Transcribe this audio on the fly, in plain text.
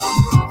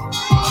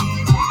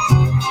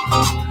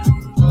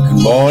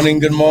morning,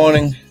 good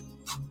morning.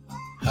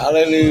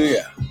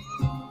 Hallelujah.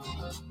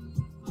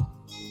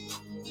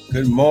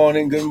 Good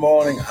morning, good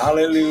morning.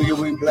 Hallelujah,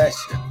 we bless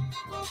you.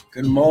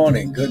 Good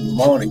morning, good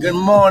morning. Good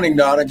morning,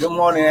 daughter. Good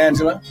morning,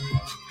 Angela.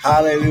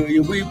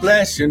 Hallelujah, we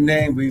bless your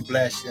name, we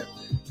bless you.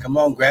 Come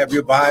on, grab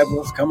your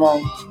Bibles, come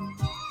on.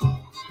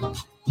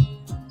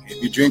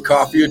 If you drink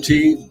coffee or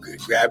tea,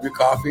 grab your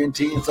coffee and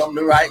tea and something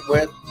to write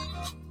with.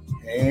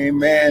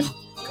 Amen.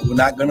 We're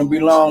not going to be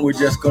long, we're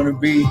just going to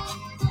be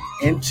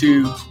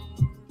into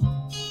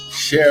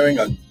sharing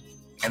an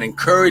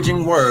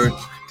encouraging word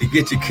to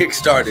get you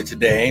kick-started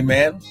today.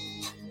 Amen.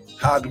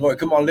 Hallelujah.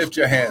 Come on, lift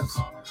your hands.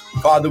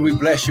 Father, we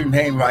bless your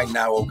name right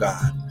now, oh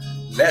God.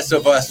 Less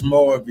of us,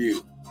 more of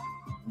you.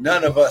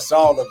 None of us,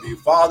 all of you.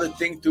 Father,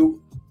 think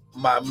through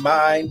my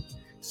mind,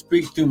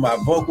 speak through my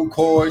vocal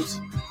cords,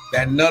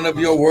 that none of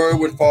your word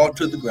would fall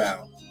to the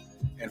ground.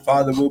 And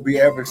Father, we'll be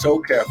ever so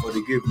careful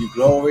to give you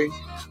glory,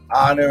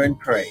 honor, and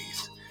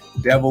praise.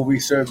 Devil, we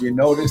serve you.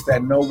 Notice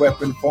that no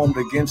weapon formed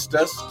against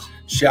us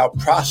shall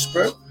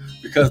prosper,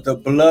 because the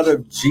blood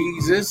of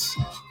Jesus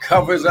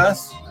covers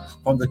us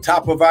from the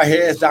top of our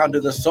heads down to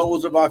the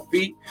soles of our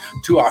feet,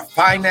 to our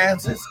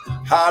finances.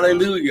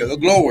 Hallelujah. The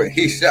glory.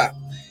 He shot.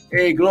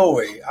 Hey,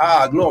 glory.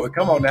 Glory.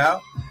 Come on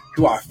now.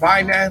 To our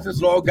finances,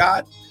 Lord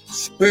God,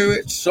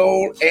 spirit,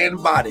 soul,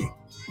 and body.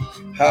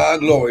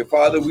 Glory.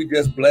 Father, we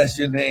just bless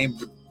your name.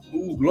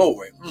 Ooh,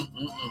 glory.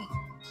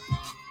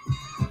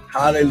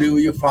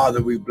 Hallelujah.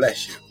 Father, we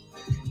bless you.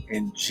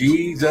 In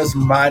Jesus'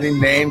 mighty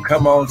name,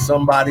 come on,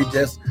 somebody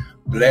just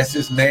bless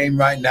his name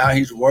right now.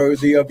 He's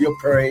worthy of your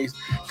praise.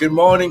 Good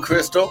morning,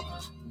 Crystal.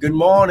 Good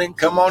morning.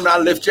 Come on now,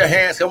 lift your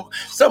hands. Come,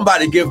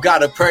 somebody give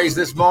God a praise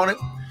this morning.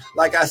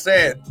 Like I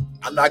said,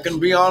 I'm not going to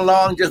be on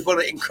long. Just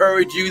want to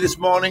encourage you this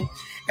morning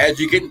as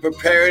you're getting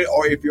prepared,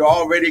 or if you're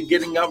already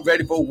getting up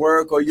ready for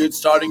work, or you're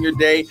starting your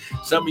day.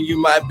 Some of you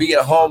might be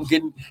at home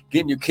getting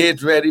your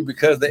kids ready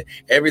because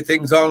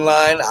everything's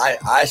online.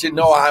 I should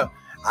know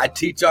I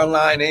teach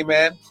online.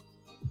 Amen.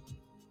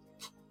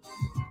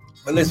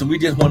 But listen, we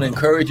just want to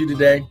encourage you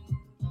today,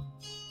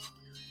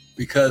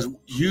 because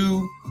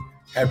you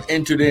have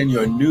entered in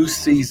your new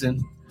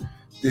season,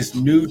 this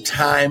new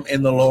time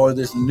in the Lord,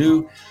 this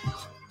new,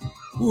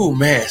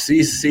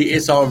 see,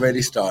 it's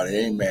already started.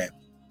 Amen.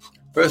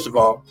 First of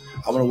all,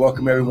 I want to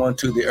welcome everyone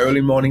to the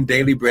Early Morning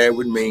Daily Bread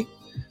with me,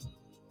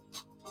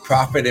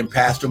 Prophet and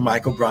Pastor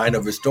Michael Bryan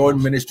of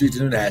Restored Ministries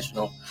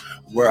International,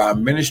 where our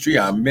ministry,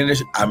 our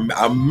mission,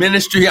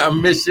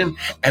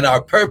 and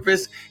our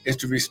purpose is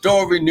to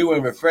restore, renew,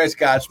 and refresh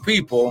God's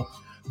people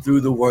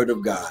through the Word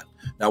of God.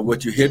 Now,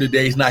 what you hear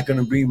today is not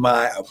going to be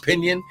my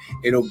opinion.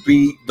 It'll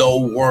be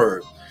the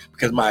Word,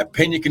 because my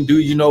opinion can do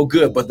you no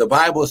good. But the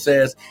Bible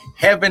says,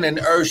 heaven and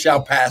earth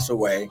shall pass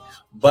away,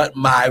 but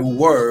my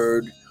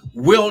word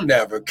will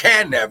never,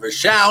 can never,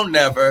 shall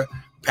never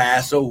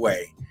pass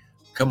away.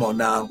 Come on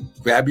now,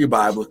 grab your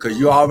Bible, because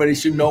you already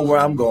should know where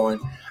I'm going.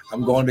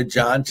 I'm going to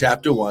John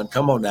chapter 1.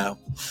 Come on now.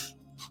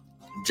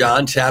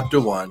 John chapter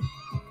 1.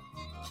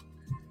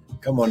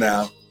 Come on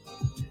now.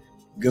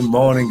 Good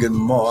morning, good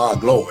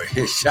morning. Glory.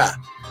 His shot.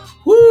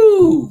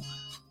 Woo!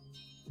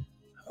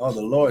 Oh,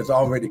 the Lord's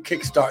already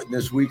kickstarting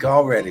this week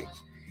already.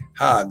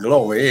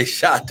 Glory. His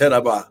shot.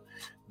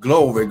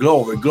 Glory,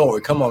 glory,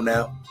 glory. Come on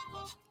now.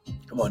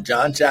 Come on,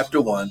 John chapter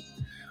 1.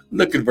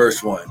 Look at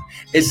verse 1.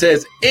 It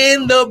says,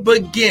 in the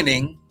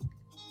beginning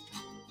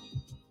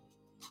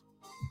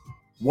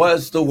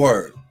was the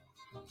Word.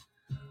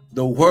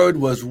 The Word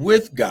was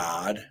with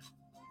God,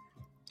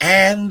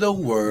 and the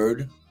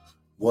Word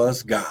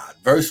was God.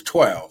 Verse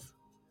 12.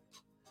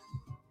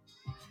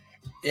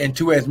 And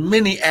to as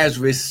many as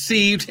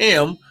received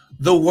him,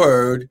 the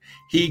Word,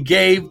 he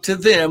gave to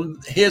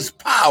them his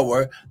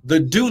power, the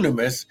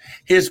dunamis,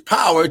 his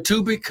power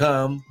to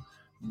become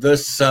the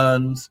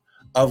sons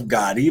of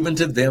God, even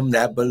to them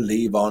that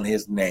believe on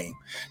his name.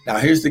 Now,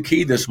 here's the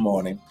key this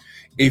morning.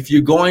 If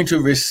you're going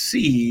to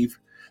receive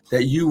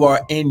that you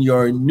are in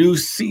your new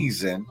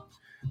season,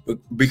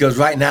 because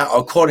right now,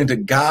 according to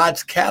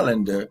God's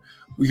calendar,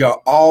 we are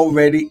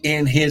already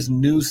in his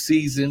new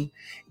season,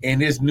 in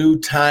his new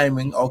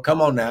timing. Oh,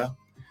 come on now.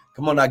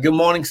 Come on now. Good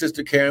morning,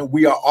 Sister Karen.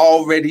 We are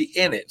already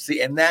in it.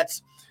 See, and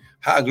that's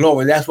how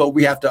glory. That's what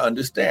we have to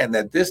understand,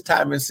 that this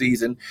time and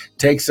season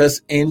takes us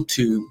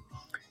into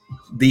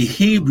the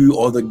Hebrew,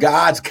 or the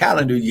God's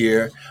calendar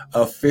year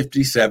of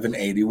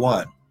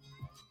 5781.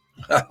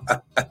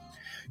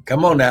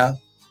 Come on now.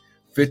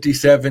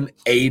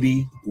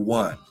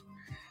 5781.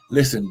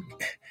 Listen,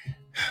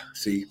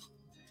 see,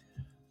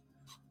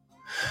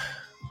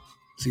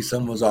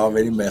 someone's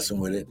already messing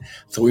with it,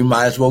 so we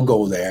might as well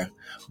go there.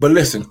 But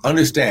listen,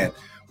 understand,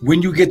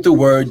 when you get the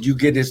Word, you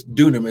get his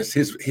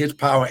dunamis, his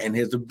power and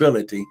his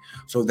ability.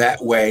 So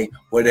that way,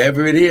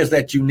 whatever it is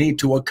that you need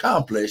to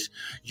accomplish,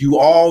 you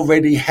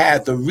already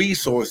have the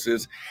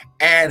resources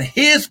and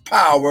his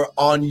power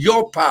on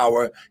your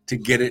power to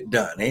get it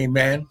done.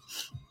 Amen.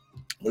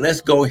 Well,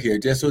 let's go here,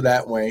 just so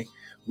that way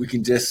we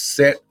can just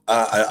set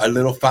a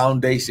little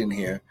foundation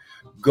here.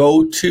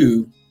 Go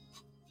to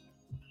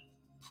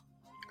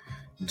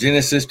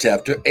Genesis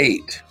chapter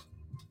 8.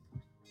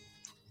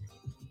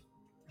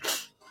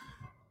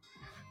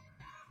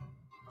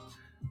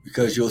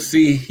 Because you'll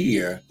see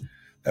here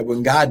that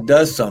when God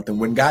does something,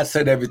 when God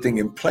set everything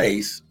in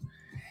place,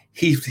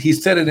 he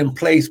set it in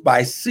place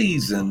by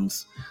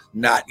seasons,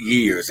 not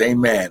years.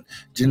 Amen.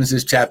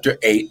 Genesis chapter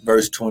 8,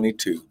 verse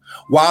 22.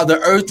 While the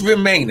earth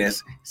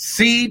remaineth,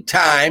 seed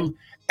time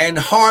and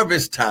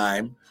harvest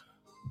time,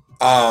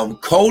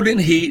 cold and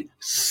heat,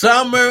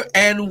 summer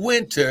and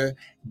winter,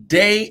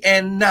 day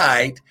and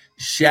night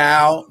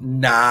shall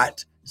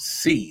not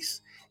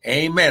cease.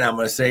 Amen. I'm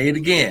going to say it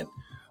again.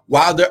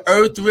 While the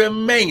earth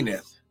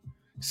remaineth,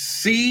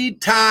 seed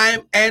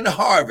time and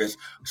harvest.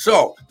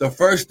 So the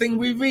first thing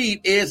we read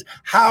is,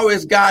 how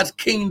is God's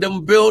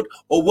kingdom built,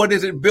 or what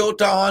is it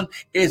built on?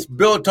 It's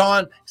built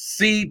on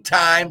seed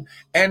time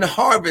and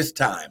harvest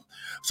time.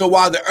 So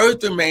while the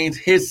earth remains,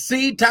 his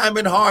seed time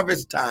and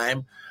harvest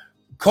time,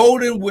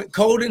 cold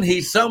and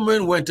heat, summer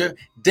and winter,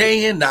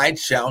 day and night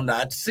shall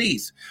not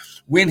cease.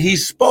 When he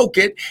spoke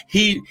it,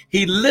 he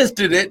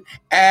listed it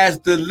as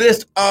the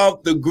list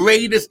of the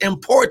greatest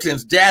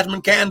importance.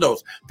 Jasmine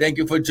Candles, thank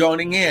you for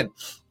joining in.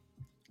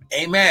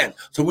 Amen.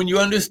 So when you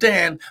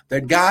understand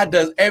that God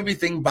does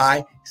everything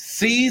by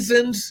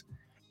seasons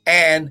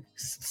and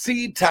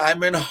seed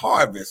time and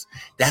harvest,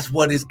 that's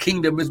what his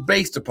kingdom is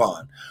based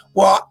upon.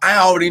 Well, I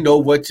already know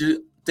what you're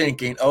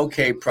thinking.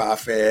 Okay,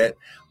 prophet,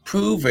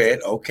 prove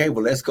it. Okay,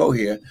 well, let's go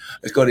here.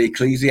 Let's go to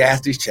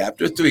Ecclesiastes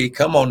chapter 3.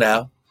 Come on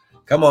now.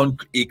 Come on,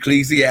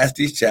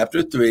 Ecclesiastes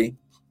chapter 3.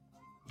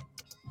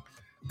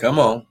 Come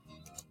on.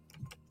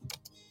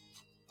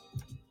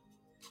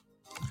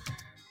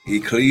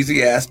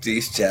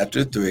 Ecclesiastes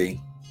chapter 3.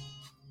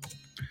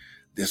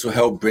 This will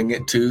help bring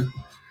it to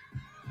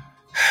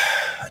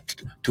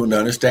an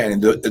understanding.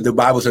 The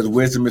Bible says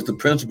wisdom is the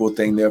principal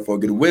thing, therefore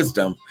get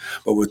wisdom.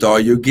 But with all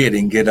you're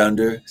getting, get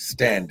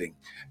understanding.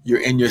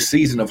 You're in your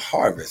season of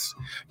harvest.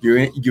 You're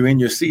in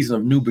your season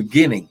of new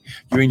beginning.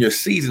 You're in your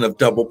season of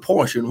double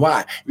portion.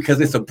 Why?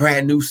 Because it's a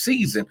brand new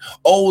season.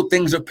 Old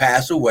things are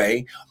passed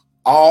away.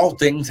 All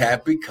things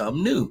have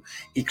become new.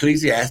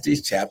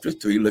 Ecclesiastes chapter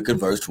 3, look at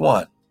verse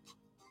 1.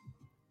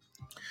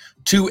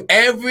 To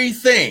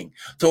everything.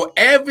 So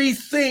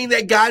everything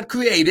that God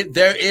created,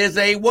 there is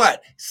a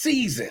what?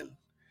 Season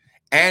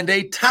and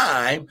a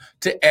time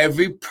to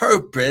every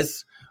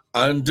purpose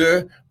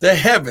under the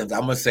heavens.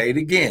 I'm going to say it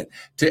again.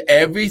 To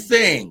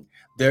everything,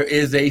 there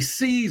is a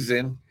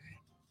season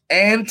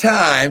and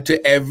time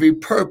to every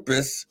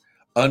purpose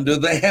under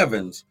the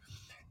heavens.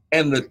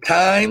 And the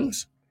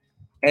times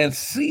and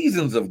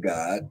seasons of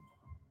God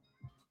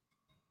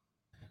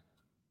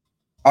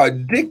are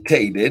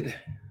dictated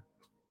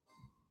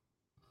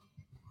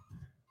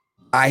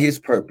by his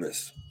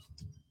purpose.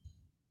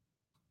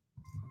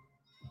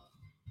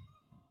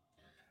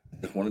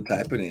 I just want to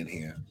type it in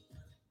here.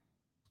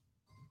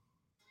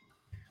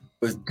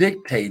 Was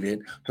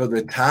dictated, so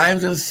the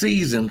times and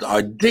seasons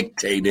are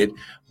dictated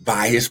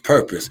by his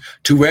purpose.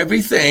 To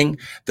everything,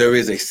 there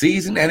is a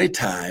season and a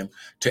time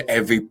to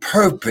every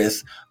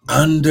purpose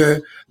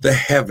under the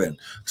heaven.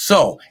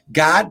 So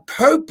God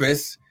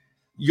purposed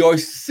your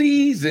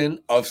season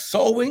of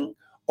sowing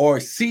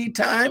or seed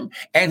time,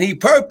 and he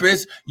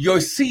purposed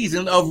your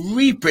season of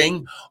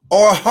reaping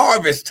or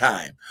harvest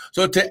time.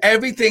 So to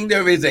everything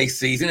there is a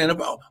season and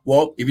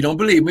well, if you don't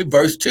believe me,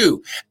 verse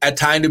 2, a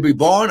time to be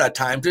born, a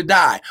time to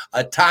die,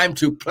 a time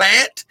to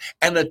plant,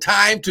 and a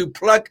time to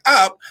pluck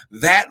up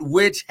that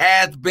which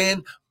has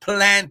been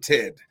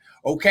planted.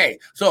 Okay,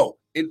 so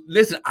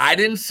listen, I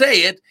didn't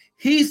say it,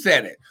 he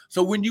said it.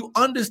 So when you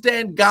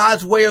understand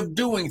God's way of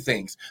doing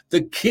things,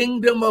 the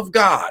kingdom of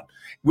God,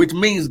 which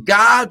means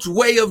God's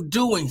way of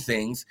doing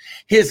things,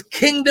 his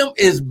kingdom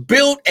is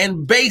built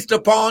and based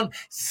upon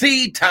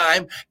seed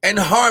time and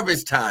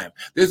harvest time.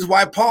 This is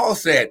why Paul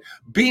said,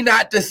 be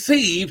not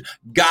deceived,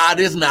 God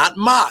is not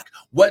mocked.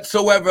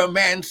 Whatsoever a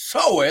man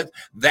soweth,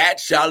 that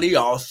shall he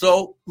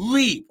also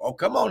reap. Oh,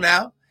 come on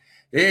now.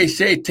 He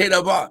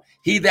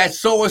that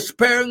soweth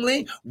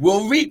sparingly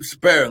will reap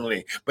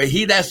sparingly, but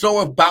he that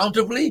soweth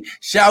bountifully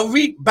shall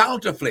reap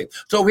bountifully.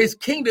 So his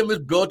kingdom is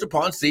built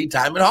upon seed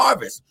time and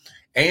harvest.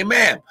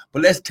 Amen.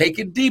 But let's take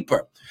it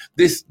deeper.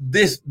 This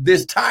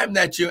time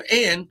that you're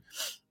in,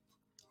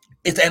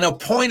 it's an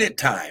appointed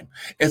time.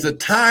 It's a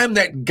time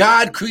that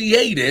God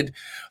created,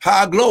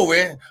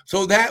 glory,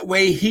 so that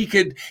way he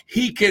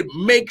could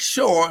make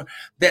sure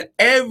that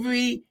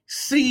every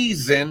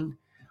season,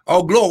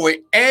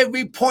 glory,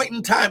 every point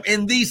in time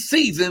in these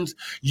seasons,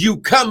 you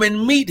come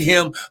and meet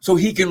him so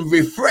he can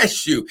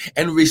refresh you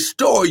and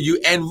restore you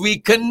and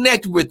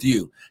reconnect with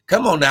you.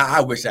 Come on now.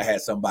 I wish I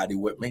had somebody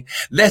with me.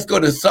 Let's go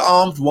to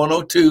Psalms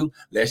 102.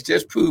 Let's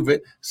just prove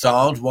it.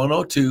 Psalms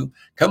 102.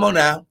 Come on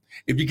now.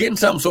 If you're getting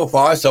something so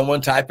far,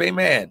 someone type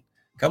amen.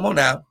 Come on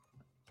now.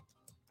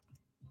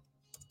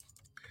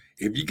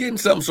 If you're getting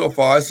something so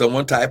far,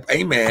 someone type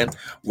amen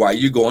while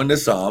you're going to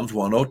Psalms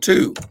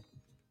 102.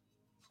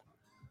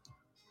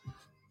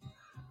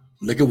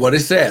 Look at what it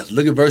says.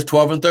 Look at verse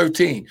 12 and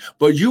 13.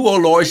 But you, O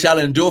Lord, shall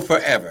endure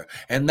forever,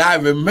 and thy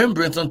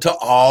remembrance unto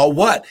all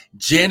what?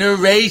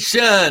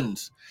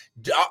 Generations.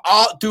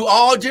 Through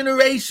all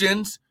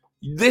generations,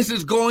 this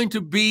is going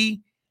to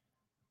be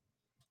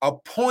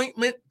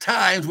appointment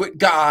times with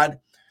God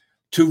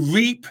to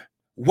reap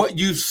what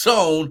you've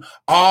sown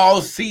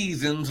all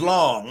seasons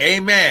long.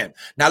 Amen.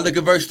 Now look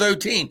at verse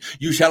 13.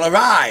 You shall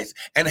arise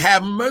and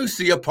have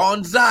mercy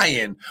upon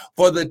Zion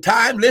for the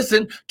time,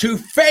 listen, to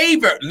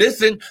favor,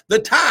 listen, the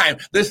time,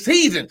 the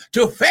season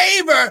to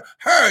favor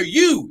her,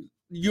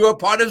 You're a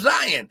part of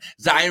Zion.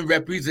 Zion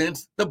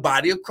represents the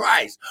body of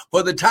Christ.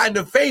 For the time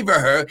to favor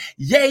her,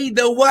 yea,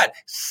 the what?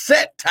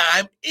 Set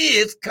time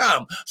is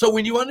come. So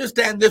when you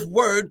understand this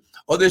word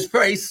or this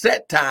phrase,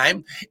 set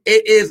time,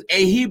 it is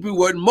a Hebrew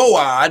word,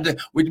 moad,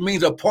 which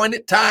means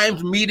appointed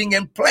times, meeting,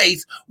 and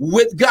place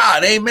with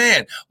God.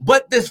 Amen.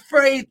 But this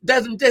phrase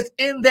doesn't just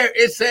end there.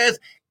 It says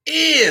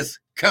is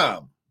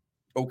come.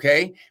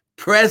 Okay?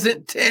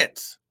 Present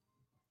tense.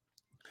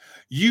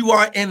 You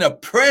are in a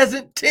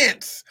present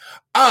tense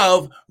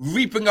of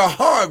reaping a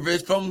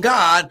harvest from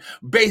God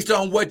based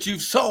on what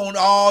you've sown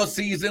all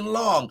season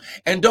long.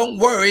 And don't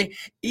worry,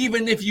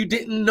 even if you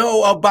didn't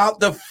know about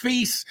the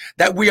feast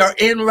that we are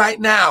in right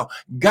now,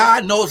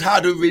 God knows how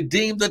to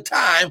redeem the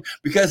time,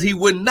 because he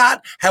would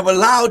not have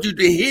allowed you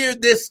to hear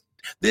this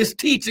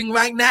teaching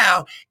right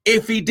now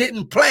if he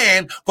didn't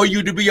plan for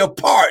you to be a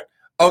part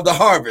of the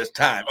harvest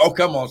time. Oh,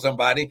 come on,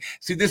 somebody.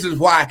 See, this is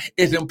why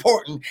it's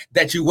important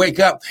that you wake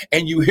up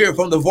and you hear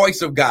from the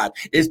voice of God.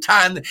 It's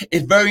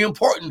very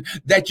important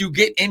that you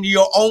get into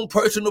your own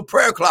personal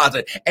prayer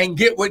closet and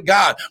get with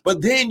God.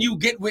 But then you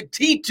get with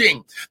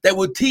teaching that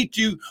will teach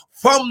you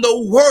from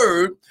the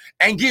word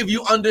and give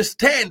you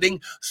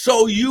understanding.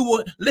 So you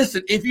will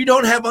listen. If you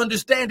don't have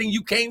understanding,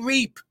 you can't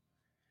reap.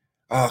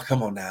 Oh,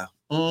 come on now.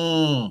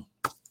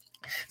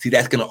 See,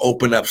 that's going to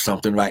open up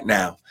something right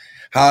now.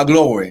 How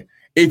glory.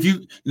 If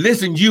you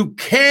listen, you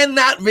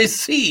cannot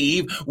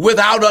receive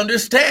without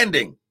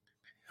understanding.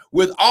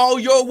 With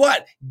all your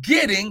what?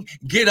 Get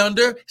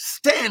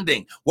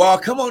understanding. Well,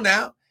 come on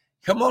now.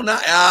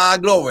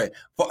 Glory.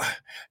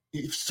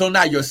 So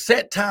now your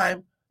set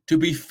time to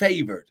be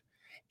favored.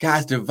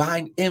 God's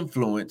divine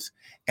influence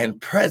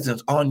and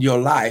presence on your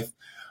life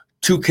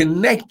to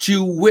connect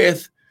you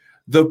with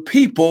the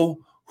people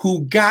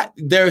who got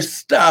their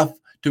stuff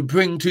to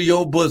bring to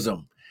your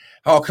bosom.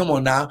 Oh, come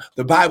on now.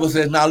 The Bible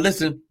says, now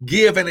listen,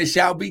 give and it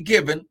shall be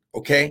given.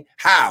 Okay.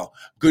 How?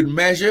 Good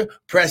measure,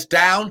 pressed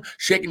down,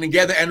 shaken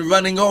together and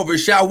running over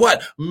shall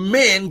what?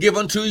 Men give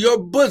unto your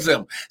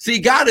bosom. See,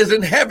 God is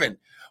in heaven,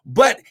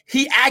 but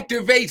he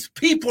activates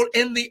people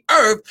in the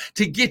earth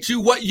to get you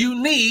what you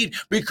need,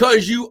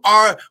 because you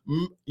are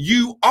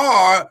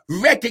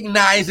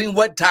recognizing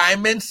what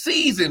time and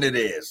season it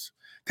is.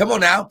 Come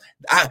on now.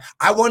 I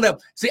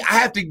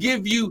have to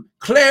give you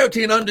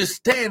clarity and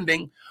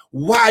understanding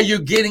why you're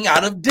getting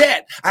out of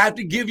debt. I have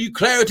to give you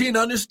clarity and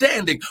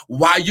understanding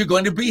why you're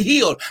going to be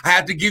healed. I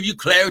have to give you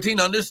clarity and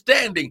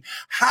understanding.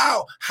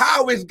 How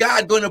is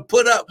God going to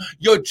put up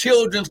your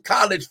children's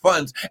college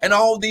funds and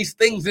all these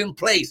things in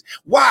place?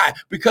 Why?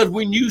 Because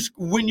when you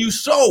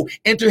sow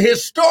into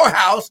his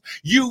storehouse,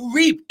 you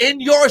reap in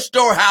your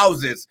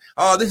storehouses.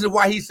 Oh, this is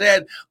why he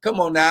said, come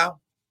on now.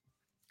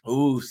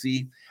 Oh,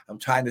 see, I'm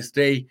trying to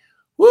stay.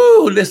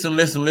 Woo, listen.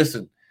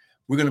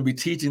 We're going to be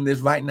teaching this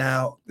right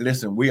now.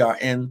 Listen, we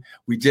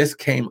just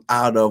came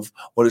out of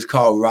what is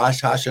called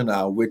Rosh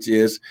Hashanah, which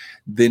is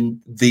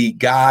the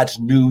God's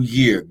new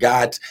year,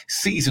 God's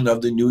season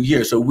of the new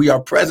year. So we are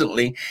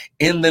presently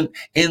in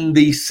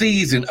the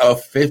season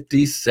of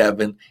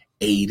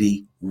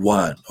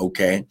 5781.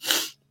 Okay.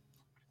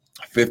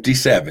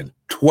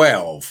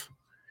 5712.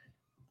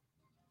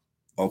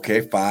 Okay.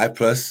 5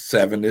 plus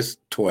 7 is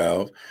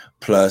 12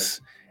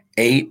 plus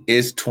 8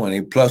 is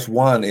 20, plus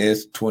 1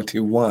 is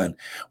 21.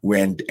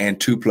 And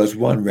 2 plus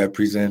 1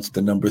 represents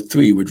the number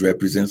 3, which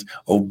represents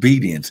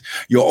obedience.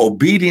 Your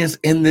obedience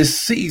in this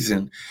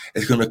season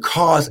is going to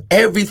cause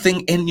everything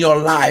in your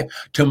life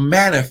to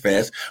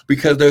manifest,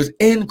 because there's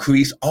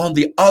increase on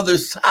the other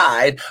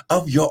side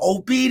of your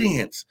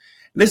obedience.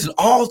 Listen,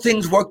 all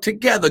things work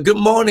together. Good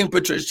morning,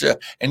 Patricia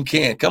and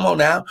Ken. Come on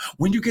now.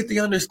 When you get the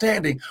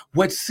understanding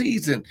what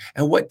season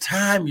and what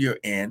time you're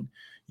in,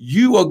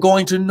 you are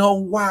going to know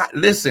why.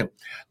 Listen,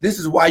 this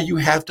is why you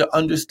have to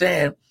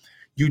understand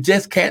you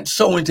just can't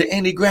sow into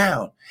any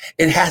ground.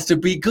 It has to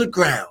be good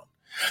ground.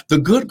 The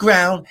good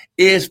ground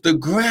is the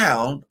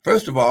ground.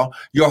 First of all,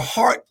 your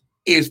heart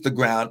is the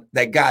ground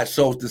that God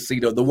sows the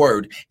seed of the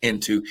word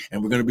into.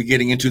 And we're going to be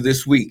getting into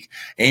this week.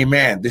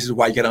 Amen. This is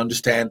why you got to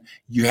understand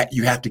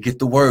you have to get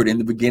the word. In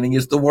the beginning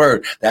is the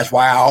word. That's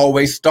why I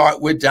always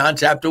start with John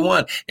chapter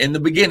 1. In the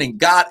beginning,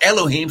 God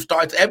Elohim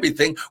starts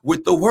everything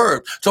with the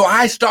word. So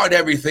I start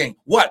everything.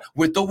 What?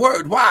 With the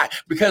word. Why?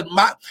 Because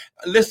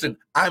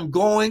I'm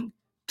going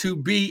to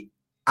be,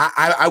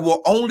 I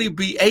will only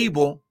be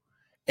able,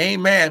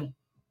 amen.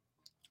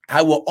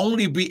 I will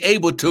only be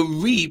able to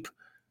reap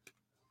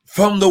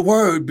from the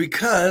word,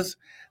 because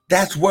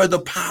that's where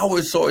the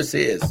power source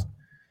is.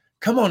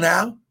 Come on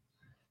now.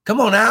 Come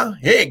on now.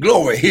 Hey,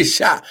 glory. His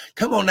shot.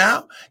 Come on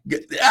now.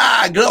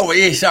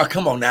 Glory. His shot.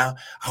 Come on now.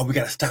 Oh, we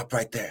got to stop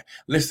right there.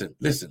 Listen.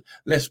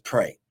 Let's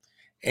pray.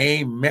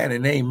 Amen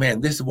and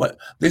amen. This is what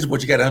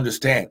you got to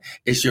understand.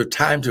 It's your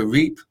time to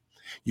reap.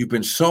 You've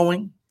been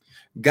sowing.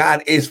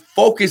 God is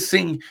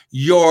focusing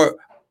your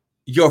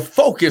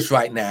focus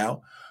right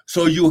now.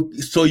 So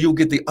you'll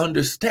get the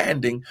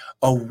understanding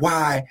of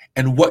why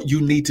and what you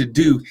need to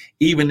do,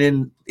 even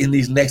in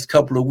these next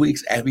couple of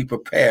weeks as we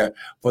prepare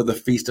for the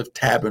Feast of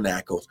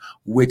Tabernacles,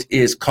 which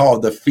is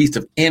called the Feast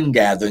of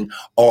Ingathering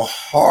or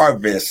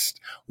Harvest.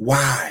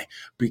 Why?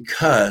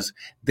 Because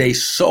they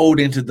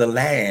sowed into the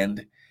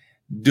land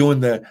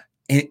during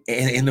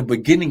in the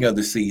beginning of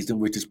the season,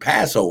 which is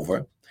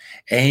Passover.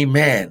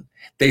 Amen.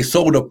 They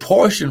sowed a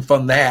portion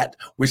from that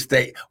which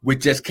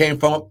just came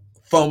from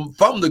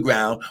the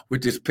ground,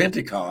 which is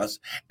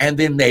Pentecost, and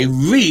then they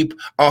reap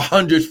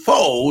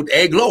 100-fold,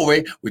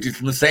 glory, which is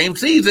from the same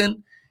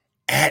season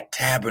at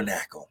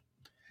Tabernacle.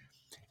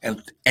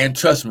 And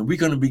trust me, we're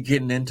going to be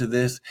getting into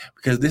this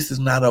because this is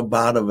not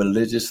about a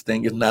religious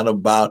thing. It's not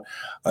about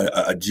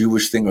a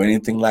Jewish thing or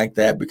anything like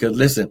that. Because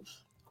listen,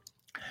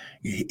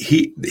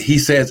 he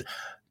says,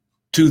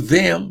 to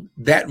them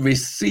that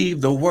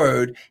receive the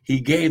word, he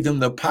gave them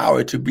the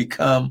power to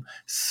become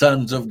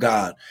sons of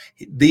God.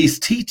 These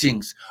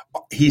teachings,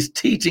 he's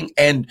teaching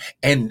and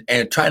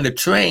trying to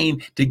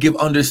train to give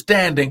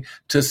understanding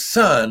to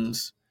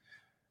sons,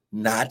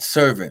 not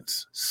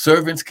servants.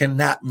 Servants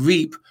cannot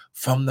reap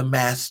from the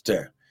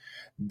master.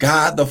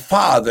 God the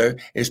Father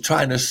is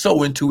trying to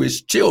sow into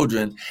his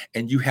children,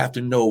 and you have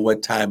to know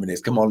what time it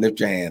is. Come on, lift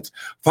your hands.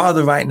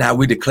 Father, right now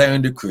we declare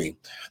and decree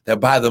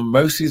that by the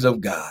mercies of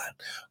God,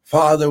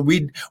 Father,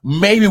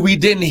 maybe we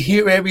didn't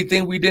hear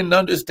everything, we didn't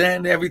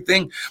understand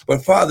everything,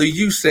 but Father,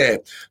 you said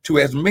to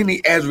as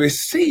many as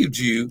received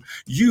you,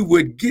 you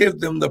would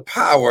give them the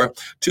power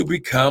to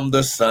become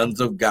the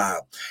sons of God,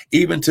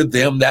 even to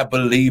them that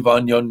believe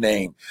on your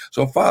name.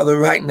 So Father,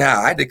 right now,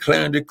 I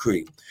declare and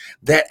decree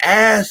that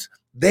as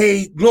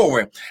they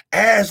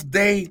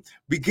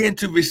begin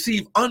to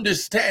receive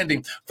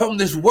understanding from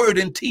this word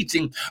and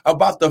teaching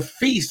about the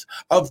feast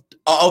of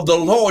the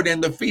Lord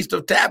and the Feast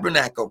of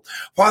Tabernacle.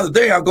 Father,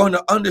 they are going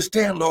to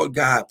understand, Lord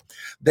God,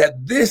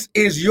 that this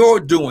is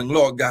your doing,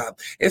 Lord God.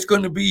 It's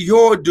going to be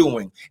your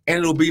doing, and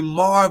it'll be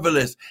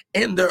marvelous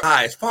in their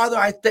eyes. Father,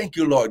 I thank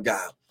you, Lord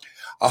God.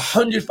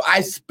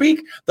 I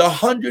speak the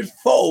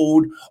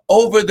 100-fold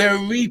over their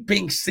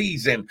reaping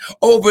season,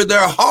 over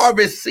their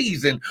harvest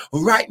season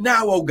right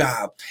now, oh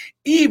God.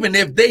 Even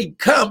if they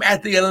come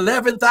at the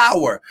 11th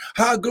hour,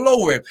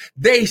 glory,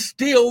 they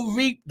still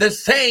reap the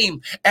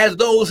same as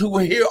those who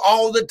were here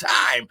all the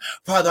time.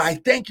 Father, I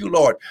thank you,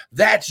 Lord.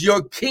 That's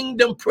your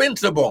kingdom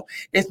principle.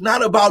 It's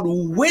not about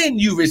when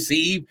you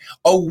receive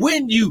or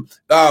when you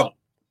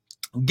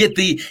get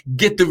the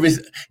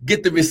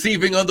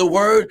receiving of the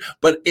word,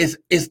 but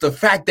it's the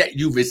fact that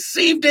you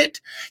received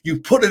it, you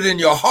put it in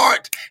your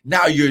heart.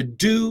 Now you're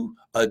due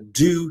a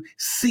due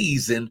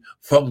season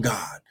from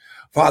God.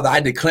 Father, I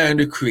declare and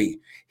decree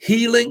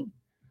healing,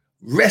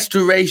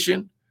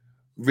 restoration,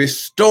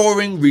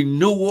 restoring,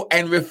 renewal,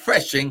 and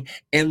refreshing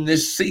in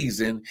this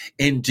season.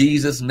 In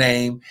Jesus'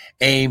 name,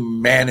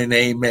 amen and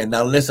amen.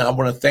 Now listen, I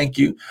want to thank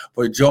you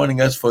for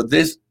joining us for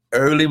this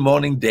early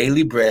morning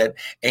daily bread.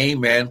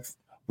 Amen.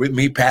 With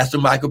me, Pastor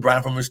Michael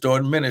Brown from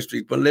Restored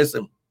Ministries. But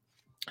listen,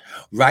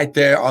 right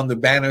there on the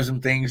banners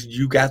and things,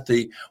 you got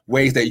the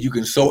ways that you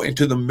can sow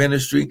into the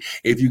ministry.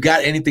 If you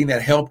got anything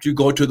that helped you,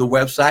 go to the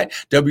website,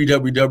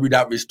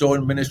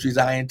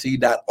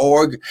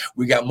 www.restoredministriesint.org.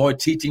 We got more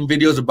teaching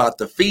videos about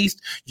the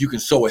feast. You can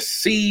sow a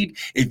seed.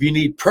 If you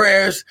need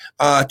prayers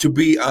to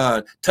be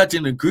touch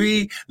and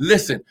agree,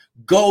 listen,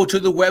 go to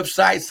the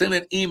website, send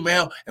an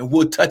email, and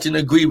we'll touch and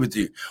agree with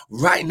you.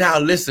 Right now,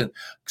 listen,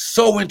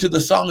 sow into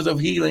the Songs of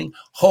Healing,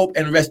 Hope,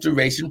 and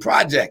Restoration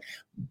Project.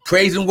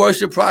 Praise and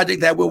worship project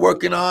that we're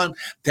working on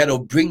that'll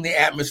bring the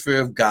atmosphere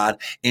of God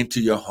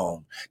into your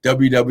home.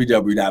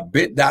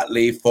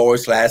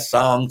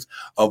 www.bit.ly/Songs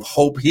of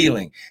Hope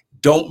Healing.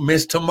 Don't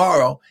miss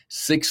tomorrow,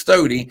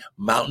 6:30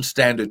 Mountain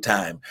Standard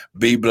Time.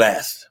 Be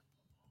blessed.